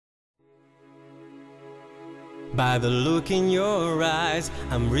By the look in your eyes,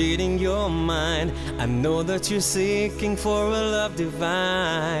 I'm reading your mind. I know that you're seeking for a love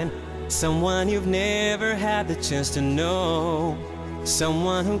divine, someone you've never had the chance to know,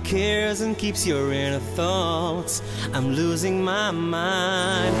 someone who cares and keeps your inner thoughts. I'm losing my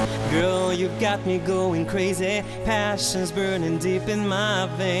mind. Girl, you've got me going crazy. Passion's burning deep in my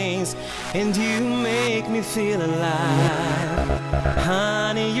veins, and you make me feel alive.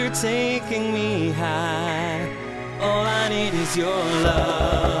 Honey, you're taking me high. All I need is your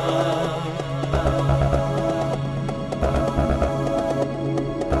love.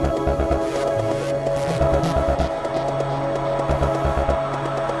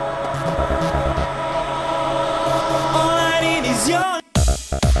 All I need is your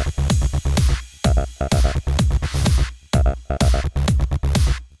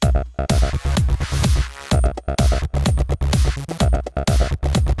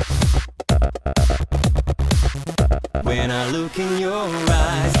When I look in your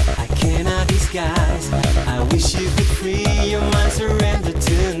eyes, I cannot disguise. I wish you could free your mind, surrender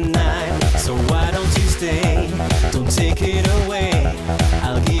tonight. So why don't you stay? Don't take it away.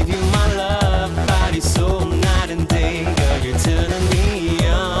 I'll give you my love, body, soul, night and day. Girl, you're turning me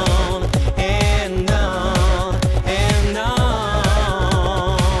on and on and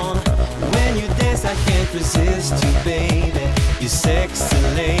on. When you dance, I can't resist you, baby. You're sexy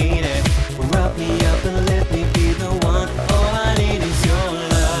lady. Rub me up and